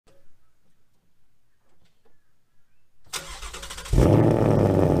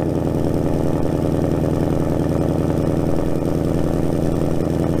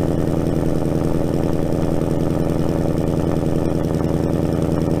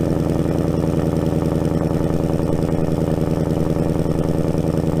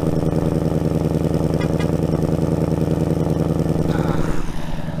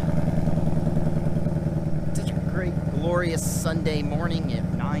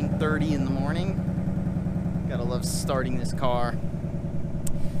9:30 in the morning. Gotta love starting this car.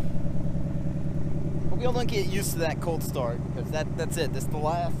 But we all don't get used to that cold start, because that's it. This is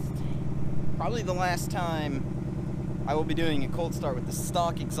probably the last time I will be doing a cold start with the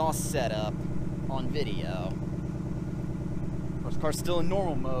stock exhaust setup on video. Of course, the car's still in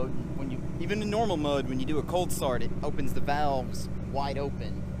normal mode. Even in normal mode, when you do a cold start, it opens the valves wide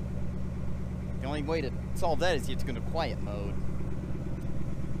open. The only way to solve that is you have to go into quiet mode.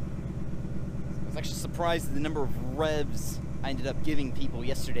 I was actually surprised at the number of revs I ended up giving people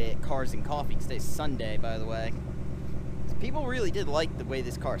yesterday at Cars and Coffee. Today's Sunday, by the way. So people really did like the way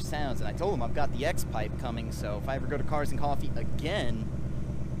this car sounds, and I told them I've got the X-Pipe coming, so if I ever go to Cars and Coffee again,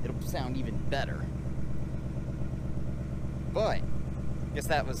 it'll sound even better. But I guess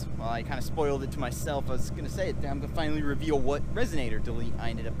that was, well, I kind of spoiled it to myself. I was going to say it, I'm going to finally reveal what Resonator delete I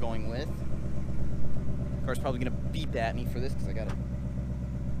ended up going with. The car's probably going to beep at me for this because I got it.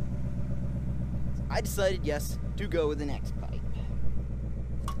 I decided, yes, to go with an X-Pipe.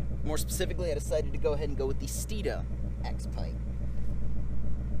 More specifically, I decided to go ahead and go with the Steeda X-Pipe.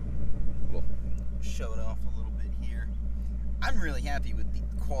 We'll show it off a little bit here. I'm really happy with the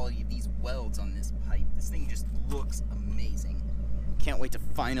quality of these welds on this pipe. This thing just looks amazing. Can't wait to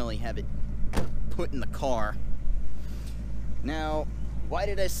finally have it put in the car. Now, why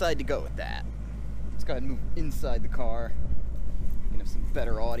did I decide to go with that? Let's go ahead and move inside the car. We can have some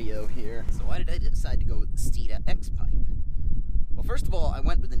better audio here. So why did I decide to go with the Steeda X-Pipe? Well, first of all, I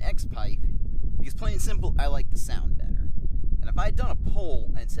went with an X-Pipe because plain and simple, I like the sound better. And if I had done a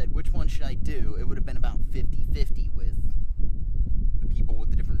poll and said which one should I do, it would have been about 50-50 with the people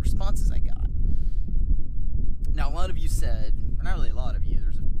with the different responses I got. Now, a lot of you said, or not really a lot of you,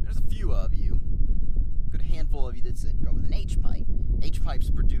 there's a few of you, a good handful of you that said go with an H-Pipe. H-Pipes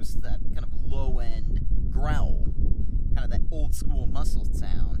produce that kind of low-end growl, kind of that old-school muscle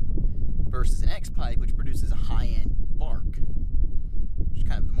sound, versus an X-Pipe, which produces a high-end bark, which is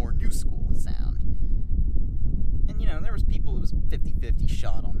kind of the more new-school sound. And, you know, there was people who was 50-50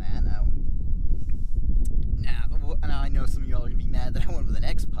 shot on that. Now I know some of y'all are going to be mad that I went with an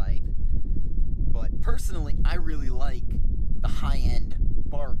X-Pipe, but personally, I really like the high-end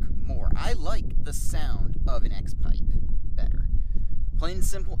bark more. I like the sound of an X-Pipe better. Plain and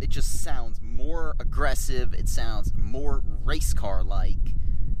simple, it just sounds more aggressive, it sounds more race car-like,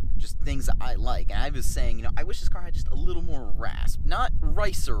 just things that I like. And I was saying, you know, I wish this car had just a little more rasp. Not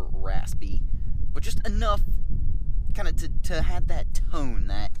racer raspy, but just enough kind of to have that tone,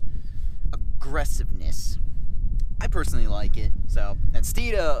 that aggressiveness. I personally like it. So, and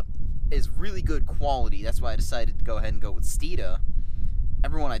Steeda is really good quality. That's why I decided to go ahead and go with Steeda.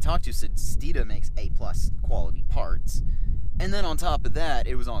 Everyone I talked to said Steeda makes A+ quality parts. And then on top of that,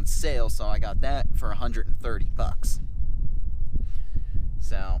 it was on sale, so I got that for $130.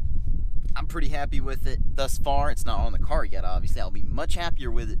 So, I'm pretty happy with it thus far. It's not on the car yet, obviously. I'll be much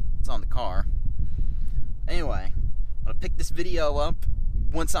happier with it. It's on the car. Anyway, I'm going to pick this video up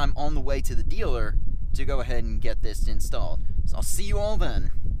once I'm on the way to the dealer to go ahead and get this installed. So I'll see you all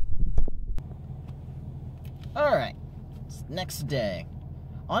then. Alright, it's next day.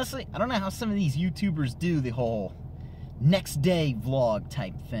 Honestly, I don't know how some of these YouTubers do the whole next day vlog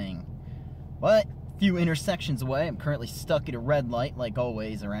type thing. But a few intersections away, I'm currently stuck at a red light like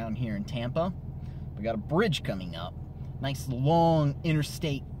always around here in Tampa. We got a bridge coming up. Nice long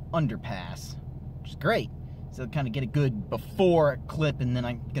interstate underpass, which is great. So kind of get a good before clip, and then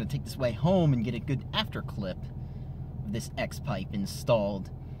I'm going to take this way home and get a good after clip of this X-Pipe installed.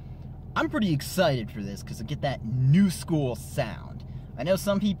 I'm pretty excited for this because I get that new school sound. I know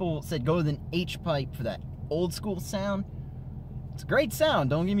some people said go with an H-Pipe for that old school sound. It's a great sound,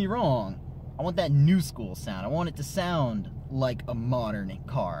 don't get me wrong. I want that new school sound. I want it to sound like a modern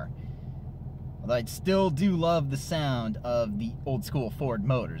car. Although I still do love the sound of the old school Ford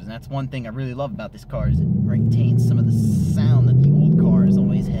motors, and that's one thing I really love about this car, is it retains some of the sound that the old cars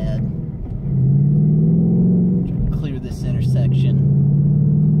always had. Clear this intersection.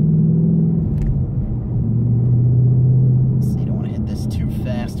 Let's see, don't want to hit this too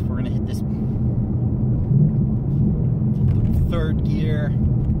fast. We're going to hit this third gear.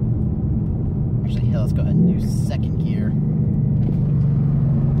 Actually, hell, let's go ahead and do second gear.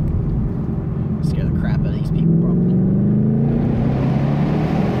 Scare the crap out of these people, probably.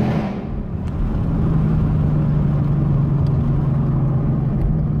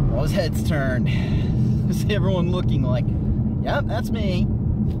 All his heads turned. See everyone looking like, yep, that's me.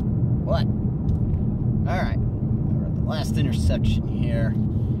 What? Alright. We're at the last intersection here.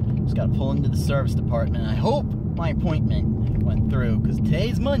 Just gotta pull into the service department. I hope my appointment went through, because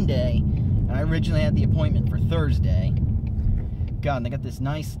today's Monday, and I originally had the appointment for Thursday. God, and they got this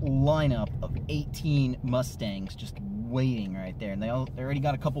nice lineup of 18 Mustangs just waiting right there. And they already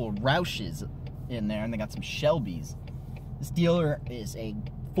got a couple of Roushes in there, and they got some Shelbys. This dealer is a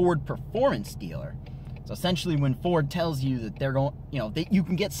Ford performance dealer. So essentially when Ford tells you that they're going, you know, you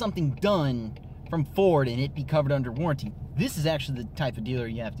can get something done from Ford and it be covered under warranty, this is actually the type of dealer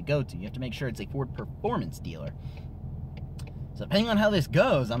you have to go to. You have to make sure it's a Ford performance dealer. So depending on how this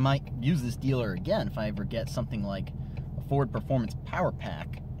goes, I might use this dealer again if I ever get something like a Ford Performance Power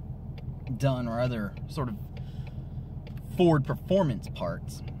Pack done or other sort of Ford performance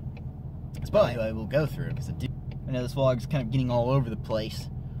parts. It's probably what I will go through, because I know this vlog is kind of getting all over the place.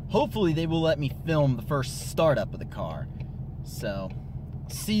 Hopefully they will let me film the first startup of the car. So,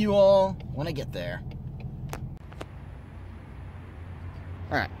 see you all when I get there.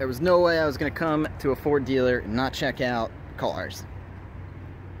 Alright, there was no way I was going to come to a Ford dealer and not check out cars.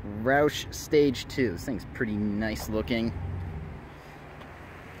 Roush Stage 2. This thing's pretty nice looking.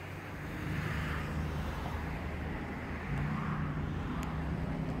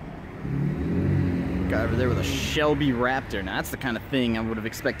 Guy over there with a Shelby Raptor. Now that's the kind of thing I would have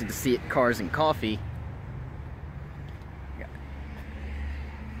expected to see at Cars and Coffee.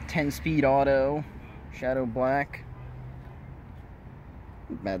 10-speed auto, shadow black.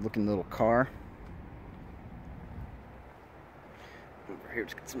 Bad looking little car. Over here,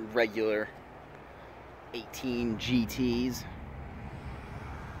 just got some regular 18 GTs.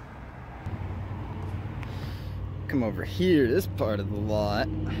 Come over here, this part of the lot.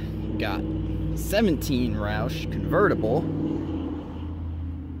 Got 17 Roush convertible.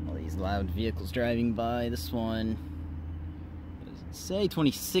 All these loud vehicles driving by. This one, what does it say?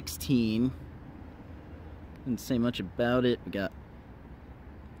 2016. Didn't say much about it. We got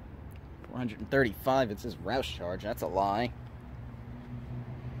 435. It says Roush charge. That's a lie.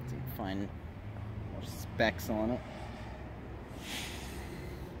 Let's see if we can find more specs on it.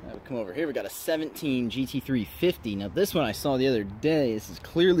 Now we come over here. We got a 17 GT350. Now this one I saw the other day. This is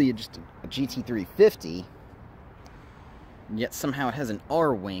clearly just a GT350, and yet somehow it has an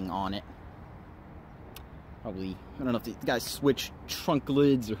R-wing on it. Probably, I don't know if the guy switched trunk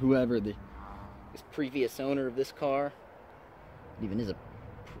lids or whoever, this previous owner of this car. It even is a,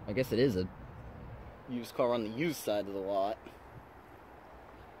 I guess it is a used car on the used side of the lot.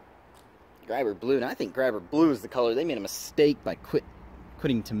 Grabber blue, and I think grabber blue is the color they made a mistake by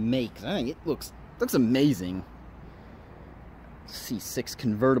quitting to make, because I think it looks amazing. C6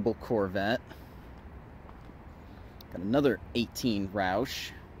 convertible Corvette. Got another 18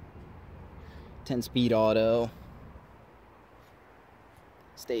 Roush. 10-speed auto.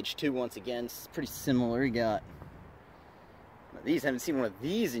 Stage 2 once again. It's pretty similar. You got these. I haven't seen one of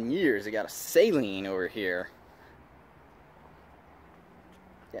these in years. I got a Saline over here.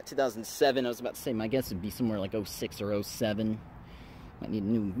 Yeah, 2007. I was about to say, my guess would be somewhere like 06 or 07. Might need a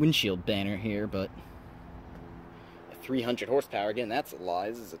new windshield banner here, but 300 horsepower. Again, that's a lie.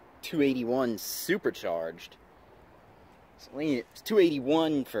 This is a 281 supercharged. So it's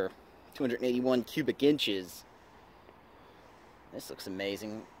 281 for 281 cubic inches. This looks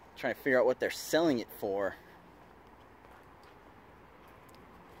amazing. I'm trying to figure out what they're selling it for.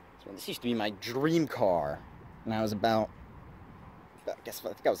 So this used to be my dream car when I was I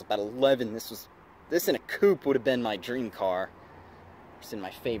think I was about 11. This in a coupe would have been my dream car. It's in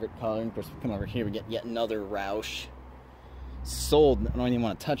my favorite color. And of course, we come over here, we get yet another Roush. Sold. I don't even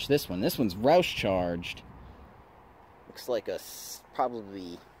want to touch this one. This one's Roush charged. Looks like a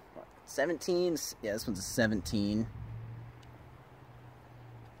probably what, 17. Yeah, this one's a 17.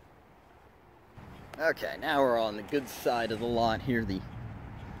 Okay, now we're on the good side of the lot here. The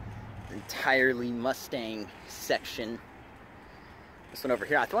entirely Mustang section. This one over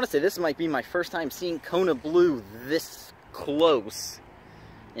here. I want to say this might be my first time seeing Kona Blue this close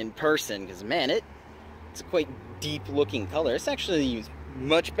in person, because man, it's a quite deep looking color. It's actually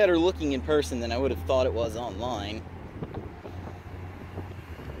much better looking in person than I would have thought it was online.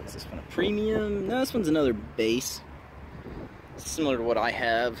 Is this one a premium? No, this one's another base. Similar to what I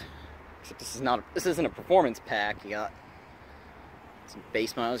have, except this isn't a performance pack. You got some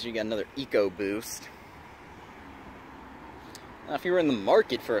base miles, you got another Eco Boost. Now, if you were in the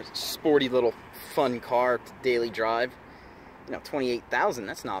market for a sporty little fun car to daily drive, you know, $28,000,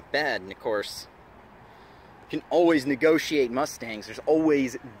 that's not bad. And of course, you can always negotiate Mustangs. There's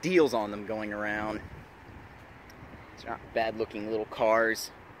always deals on them going around. It's not bad looking little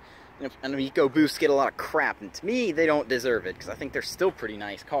cars. And EcoBoosts get a lot of crap, and to me, they don't deserve it, because I think they're still pretty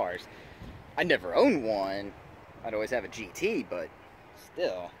nice cars. I never owned one. I'd always have a GT, but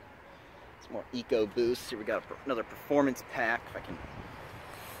still. Some more EcoBoosts. Here we got another performance pack. If I can...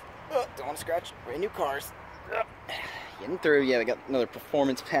 Oh, don't want to scratch. Brand new cars. Getting through. Yeah, we got another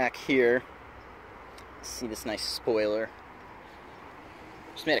performance pack here. See this nice spoiler.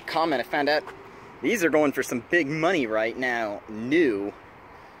 Just made a comment. I found out these are going for some big money right now, new.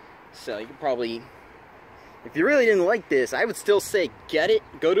 So you could probably, if you really didn't like this, I would still say get it.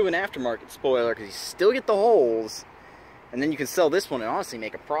 Go to an aftermarket spoiler because you still get the holes, and then you can sell this one and honestly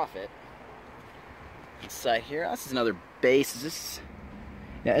make a profit. Inside here, this is another base. Is this?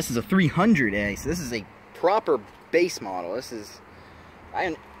 Yeah, this is a 300A. So this is a proper base model. This is,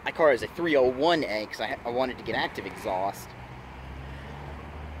 my car is a 301A because I wanted to get active exhaust.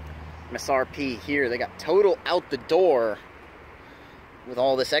 MSRP here, they got total out the door with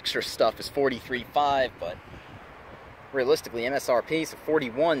all this extra stuff is $43,500, but realistically MSRP is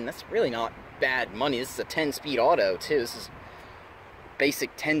 $41,000. That's really not bad money. This is a 10-speed auto too. This is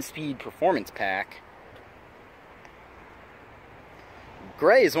basic 10-speed performance pack.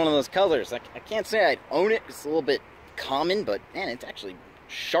 Gray is one of those colors. I can't say I'd own it. It's a little bit common, but man, it's actually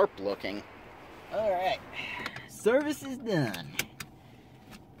sharp looking. Alright, service is done.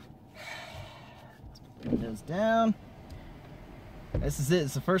 Let's put those down. This is it.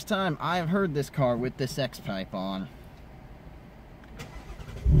 It's the first time I've heard this car with this X-Pipe on.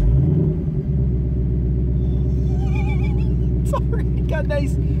 It's already got a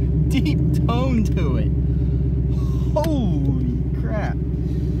nice deep tone to it. Holy crap.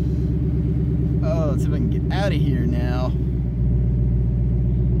 Oh, let's see if I can get out of here now.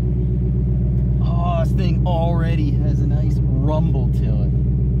 Oh, this thing already has a nice rumble to it.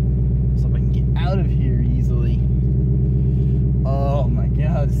 So if I can get out of here easily. Oh my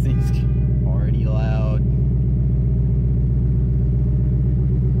god, this thing's already loud.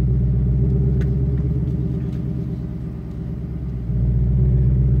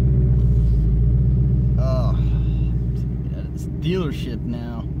 Oh, let's get out of this dealership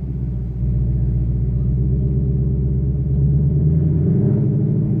now.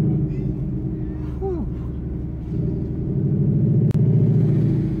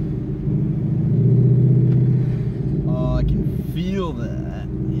 Feel that.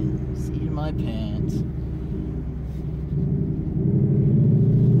 Seat of my pants.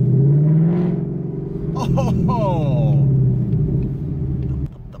 Oh!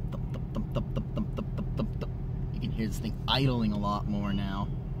 You can hear this thing idling a lot more now.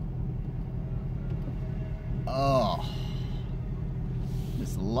 Oh.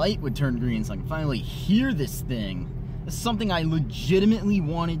 This light would turn green so I can finally hear this thing. This is something I legitimately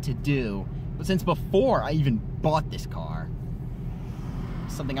wanted to do, but since before I even bought this car.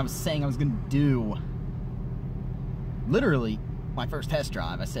 Something I was saying I was gonna do. Literally, my first test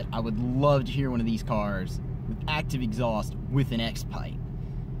drive, I said I would love to hear one of these cars with active exhaust with an X-Pipe.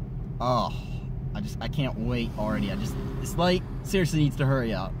 Oh, I can't wait already. This light seriously needs to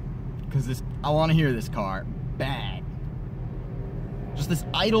hurry up because I want to hear this car bad. Just this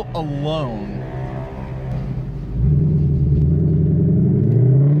idle alone.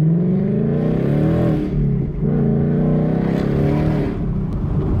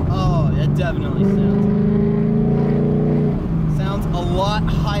 Definitely sounds a lot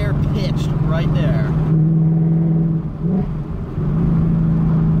higher pitched right there.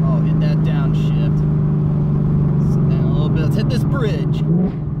 Oh, hit that downshift. Sit down a little bit. Let's hit this bridge.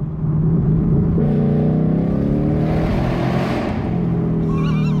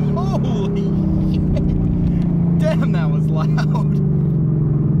 Holy shit. Damn, that was loud.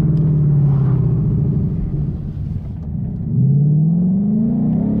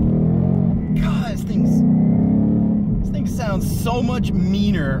 Sounds so much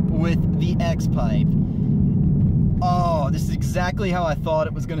meaner with the X-Pipe. Oh, this is exactly how I thought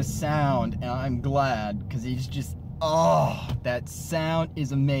it was gonna sound, and I'm glad, because it's just, oh, that sound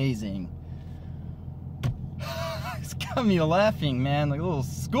is amazing. It's got me laughing, man, like a little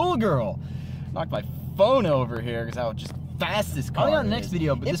schoolgirl. Knocked my phone over here, because how just fast this car is. I'll get on the next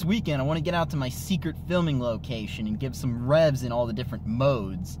video, but this weekend I want to get out to my secret filming location and give some revs in all the different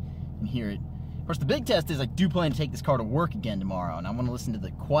modes and hear it. Of course, the big test is I do plan to take this car to work again tomorrow, and I want to listen to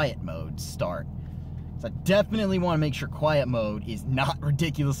the quiet mode start. So I definitely want to make sure quiet mode is not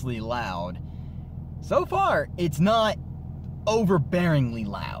ridiculously loud. So far, it's not overbearingly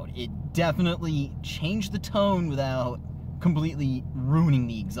loud. It definitely changed the tone without completely ruining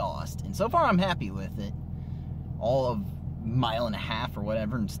the exhaust. And so far, I'm happy with it. All of a mile and a half or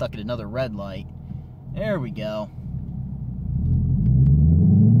whatever, and stuck at another red light. There we go.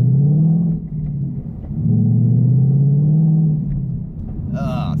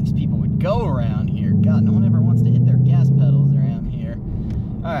 These people would go around here. God, no one ever wants to hit their gas pedals around here.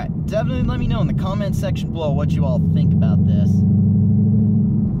 Alright, definitely let me know in the comment section below what you all think about this.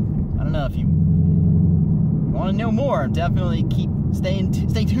 I don't know if you want want to know more, definitely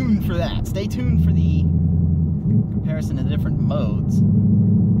stay tuned for that. Stay tuned for the comparison of the different modes.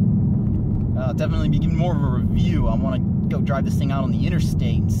 I'll definitely be giving more of a review. I want to go drive this thing out on the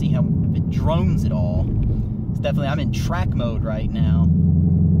interstate and see how if it drones at all. It's definitely, I'm in track mode right now,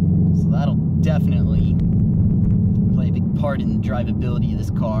 so that'll definitely play a big part in the drivability of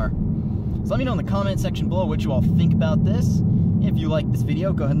this car. So let me know in the comment section below what you all think about this. If you like this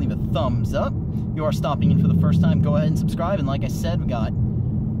video, go ahead and leave a thumbs up. If you are stopping in for the first time, go ahead and subscribe. And like I said, we got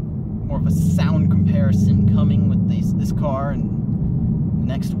more of a sound comparison coming with this car in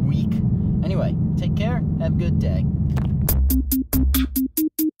next week. Anyway, take care. Have a good day.